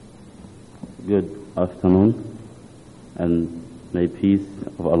Good afternoon, and may peace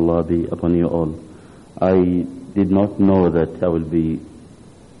of Allah be upon you all. I did not know that I will be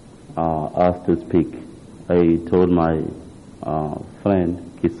asked to speak. I told my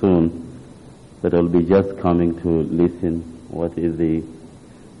friend Kisun that I will be just coming to listen what is the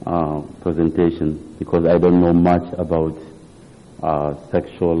presentation, because I don't know much about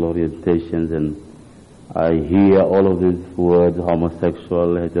sexual orientations, and I hear all of these words,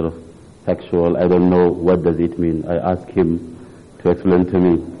 homosexual, heterosexual. I don't know what does it mean. I asked him to explain to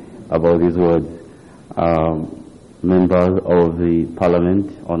me about these words. Members of the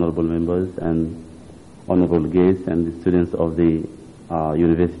Parliament, honorable members and honorable guests, and the students of the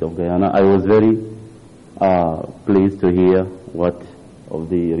University of Guyana, I was very pleased to hear what of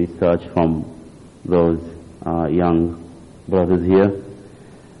the research from those young brothers here.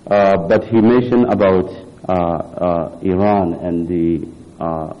 But he mentioned about Iran and the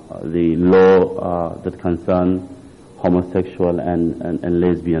law that concern homosexual and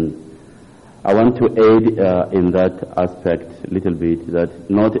lesbian. I want to aid in that aspect a little bit, that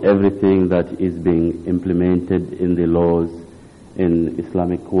not everything that is being implemented in the laws in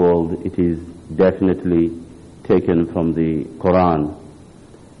Islamic world, it is definitely taken from the Quran.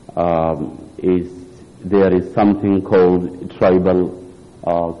 There is something called tribal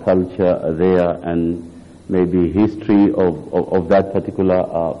culture there, and maybe history of that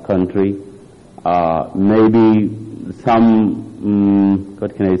particular country. Maybe some,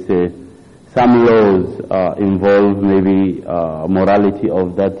 what can I say, some laws involve maybe morality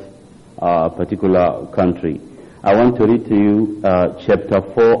of that particular country. I want to read to you chapter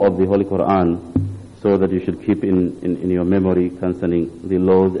 4 of the Holy Quran, so that you should keep in your memory concerning the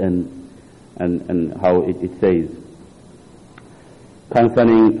laws and how it says.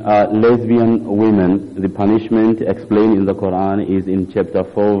 Concerning lesbian women, the punishment explained in the Quran is in chapter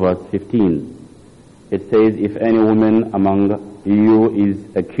 4 verse 15. It says, if any woman among you is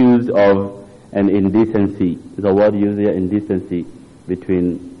accused of an indecency, the word used here, indecency,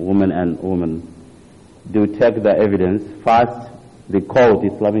 between woman and woman, do take the evidence. First, the court,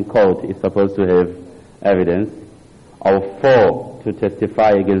 Islamic court, is supposed to have evidence of 4 to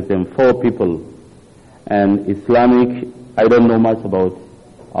testify against them, 4 people. And Islamic, I don't know much about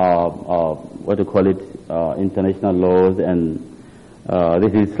what to call it, international laws, and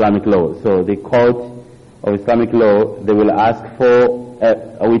this is Islamic law. So the court of Islamic law, they will ask for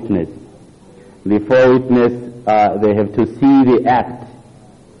a witness. The 4 witnesses, they have to see the act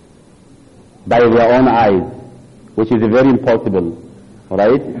by their own eyes, which is very impossible,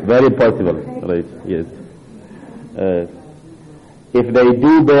 right? Very impossible, right? Yes. If they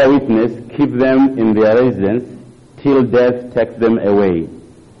do bear witness, keep them in their residence till death takes them away.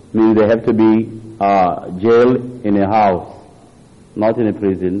 Means they have to be jailed in a house, not in a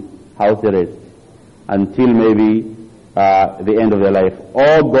prison, house arrest, until maybe the end of their life.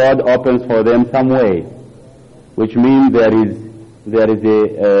 Or God opens for them some way, which means there is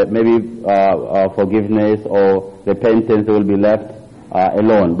a maybe forgiveness or repentance will be left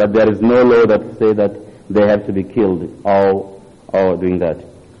alone. But there is no law that say that they have to be killed or doing that.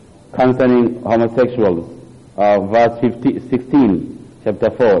 Concerning homosexuals, verse 16, chapter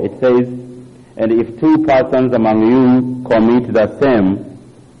 4, it says, and if 2 persons among you commit the same,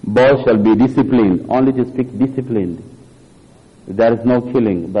 both shall be disciplined. Only to speak disciplined. There is no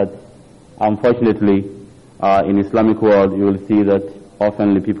killing, but unfortunately, in Islamic world, you will see that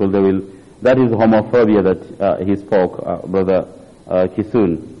often people, that is homophobia that he spoke, Brother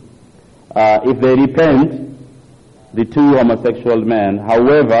Kisun. If they repent, the 2 homosexual men,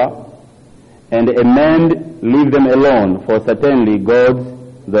 however, and amend, leave them alone, for certainly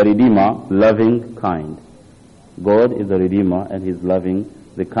God, the Redeemer, loving, kind. God is the Redeemer, and He's loving,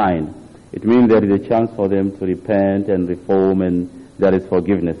 the kind. It means there is a chance for them to repent and reform, and there is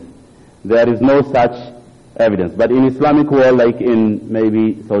forgiveness. There is no such evidence. But in Islamic world, like in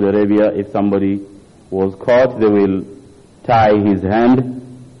maybe Saudi Arabia, if somebody was caught, they will tie his hand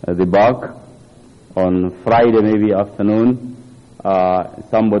at the back. On Friday, maybe afternoon,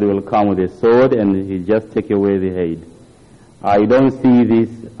 somebody will come with a sword and he just take away the head. I don't see this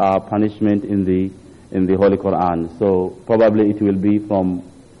punishment in the Holy Quran. So probably it will be from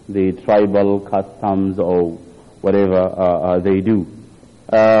the tribal customs or whatever they do.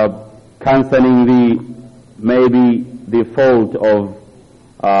 Concerning maybe the fault of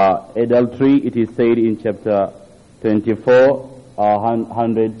adultery, it is said in chapter 24,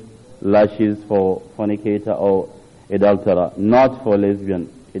 100 lashes for fornicator or adulterer, not for lesbian.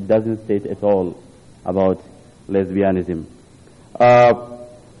 It doesn't state at all about lesbianism.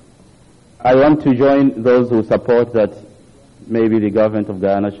 I want to join those who support that maybe the government of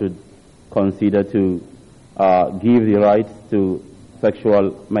Guyana should consider to give the rights to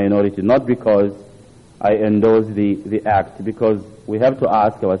sexual minority, not because I endorse the act, because we have to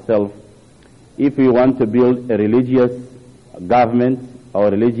ask ourselves, if we want to build a religious government or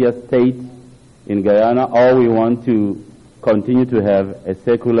religious state in Guyana, or we want to continue to have a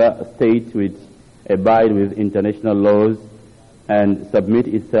secular state which abide with international laws and submit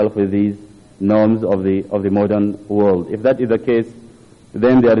itself with these norms of the modern world. If that is the case,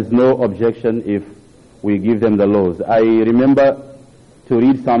 then there is no objection if we give them the laws. I remember to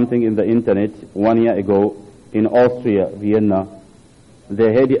read something in the internet 1 year ago in Austria, Vienna.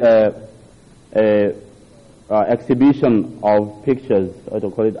 They had a exhibition of pictures, I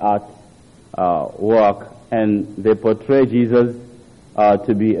don't call it art work, and they portray Jesus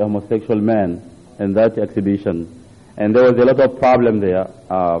to be a homosexual man in that exhibition. And there was a lot of problem there.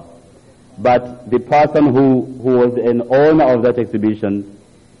 But the person who was an owner of that exhibition,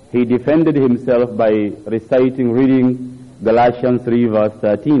 he defended himself by reading Galatians 3 verse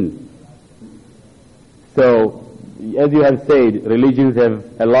 13. So, as you have said, religions have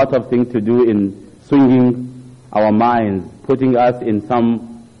a lot of things to do in swinging our minds, putting us in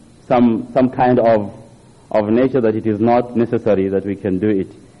some kind of nature that it is not necessary that we can do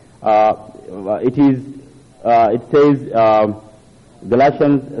it. It says,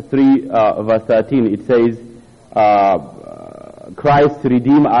 Galatians 3 verse 13, it says, Christ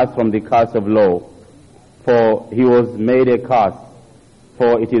redeemed us from the curse of law, for he was made a curse.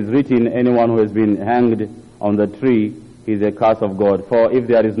 For it is written, anyone who has been hanged on the tree is a curse of God. For if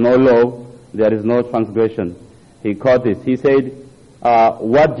there is no law, there is no transgression. He caught this. He said,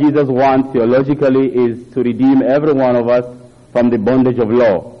 what Jesus wants theologically is to redeem every one of us from the bondage of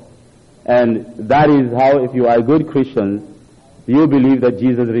law. And that is how, if you are good Christians, you believe that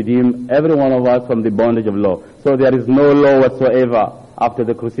Jesus redeemed every one of us from the bondage of law. So there is no law whatsoever after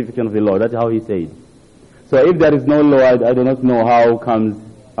the crucifixion of the Lord. That's how he said. So if there is no law, I do not know how comes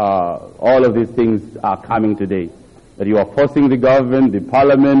all of these things are coming today. That you are forcing the government, the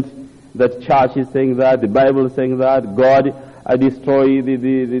parliament, that church is saying that, the Bible is saying that, God destroy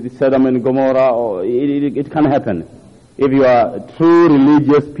the Sodom and Gomorrah. It can happen. If you are true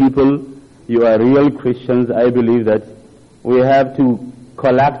religious people, you are real Christians, I believe that we have to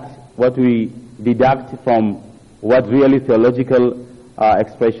collect what we deduct from what really theological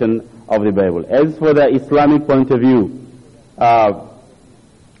expression of the Bible. As for the Islamic point of view,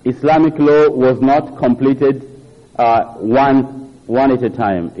 Islamic law was not completed one at a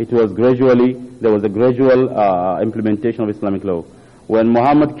time. It was there was a gradual implementation of Islamic law. When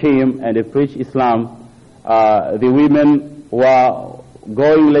Muhammad came and he preached Islam, the women were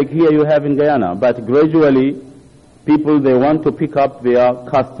going like here you have in Guyana, but gradually people, they want to pick up their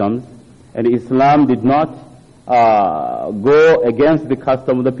customs, and Islam did not go against the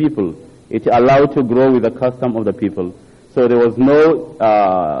custom of the people. It allowed to grow with the custom of the people. So there was no,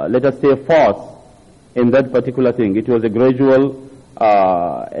 let us say, force in that particular thing. It was a gradual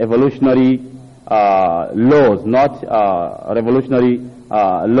evolutionary laws, not revolutionary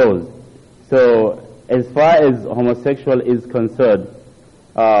laws. So as far as homosexual is concerned,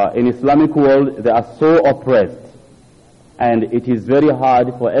 in Islamic world, they are so oppressed, and it is very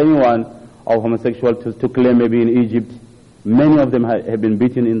hard for anyone of homosexual to claim. Maybe in Egypt, many of them have been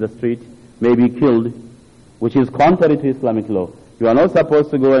beaten in the street, maybe killed, which is contrary to Islamic law. You are not supposed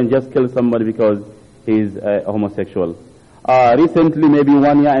to go and just kill somebody because he is homosexual. Recently, maybe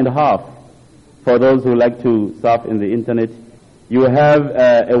 1 year and a half, for those who like to surf in the internet, you have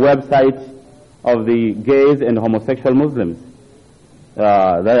a website of the gays and homosexual Muslims.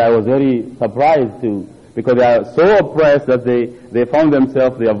 That I was very surprised to, because they are so oppressed that they found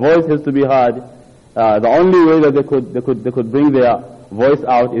themselves, their voice has to be heard. The only way that they could bring their voice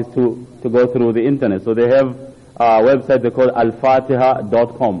out is to go through the internet. So they have a website they call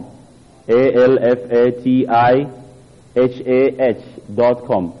alfatiha.com,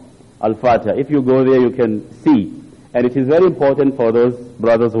 alfatihah.com, Al-Fatiha. If you go there, you can see. And it is very important for those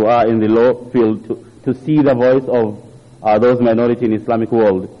brothers who are in the law field to see the voice of those minority in Islamic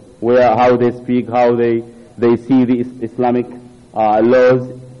world, how they speak, how they see the Islamic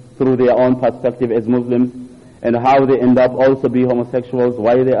laws through their own perspective as Muslims, and how they end up also be homosexuals,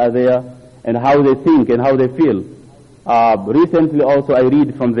 why they are there, and how they think and how they feel. Recently also I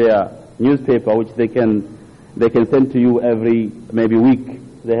read from their newspaper, which they can send to you every maybe week.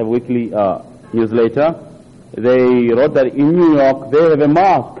 They have weekly newsletter. They wrote that in New York they have a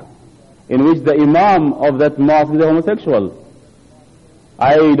mosque in which the imam of that mosque is a homosexual.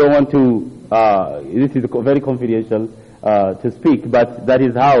 I don't want to, this is very confidential to speak, but that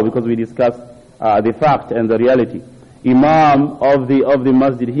is how, because we discuss the fact and the reality. Imam of the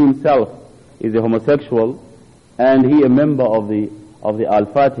masjid himself is a homosexual, and he a member of the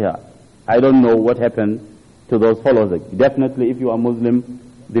Al-Fatiha. I don't know what happened to those followers. Definitely, if you are Muslim,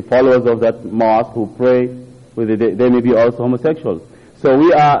 the followers of that mosque who pray, they may be also homosexual. So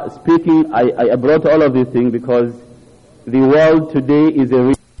we are speaking, I brought all of these things because the world today is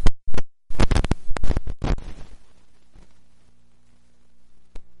a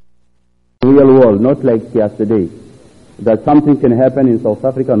real world, not like yesterday. That something can happen in South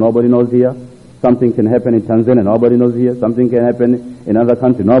Africa, nobody knows here. Something can happen in Tanzania, nobody knows here. Something can happen in other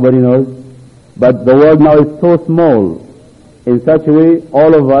countries, nobody knows. But the world now is so small. In such a way,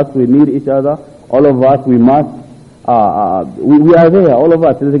 all of us, we need each other. All of us, we must, we are there, all of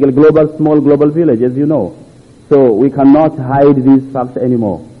us. It's like a small global village, as you know. So we cannot hide these facts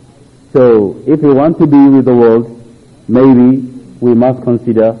anymore. So if we want to be with the world, maybe we must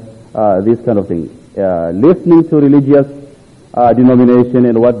consider this kind of thing. Listening to religious denomination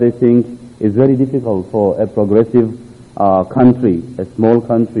and what they think is very difficult for a progressive country, a small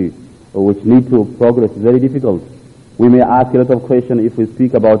country, which need to progress. It's very difficult. We may ask a lot of questions if we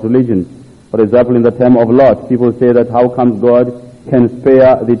speak about religion. For example, in the time of Lot, people say that how comes God can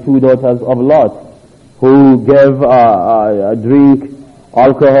spare the two daughters of Lot who gave drink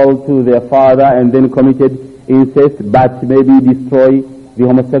alcohol to their father and then committed incest, but maybe destroy the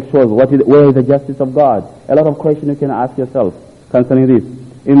homosexuals. Where is the justice of God? A lot of questions you can ask yourself concerning this.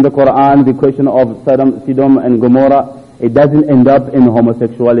 In the Quran, the question of Sodom and Gomorrah, it doesn't end up in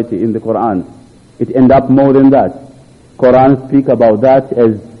homosexuality in the Quran. It ends up more than that. Quran speak about that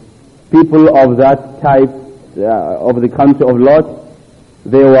as people of that type of the country of Lot.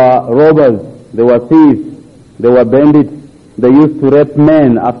 They were robbers, they were thieves, they were bandits. They used to rape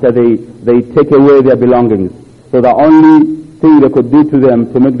men after they take away their belongings. So the only thing they could do to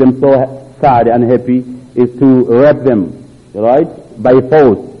them to make them so sad and happy is to rape them, right, by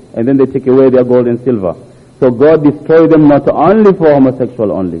force, and then they take away their gold and silver. So God destroyed them not only for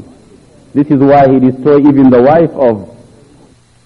homosexual only. This is why He destroyed even the wife of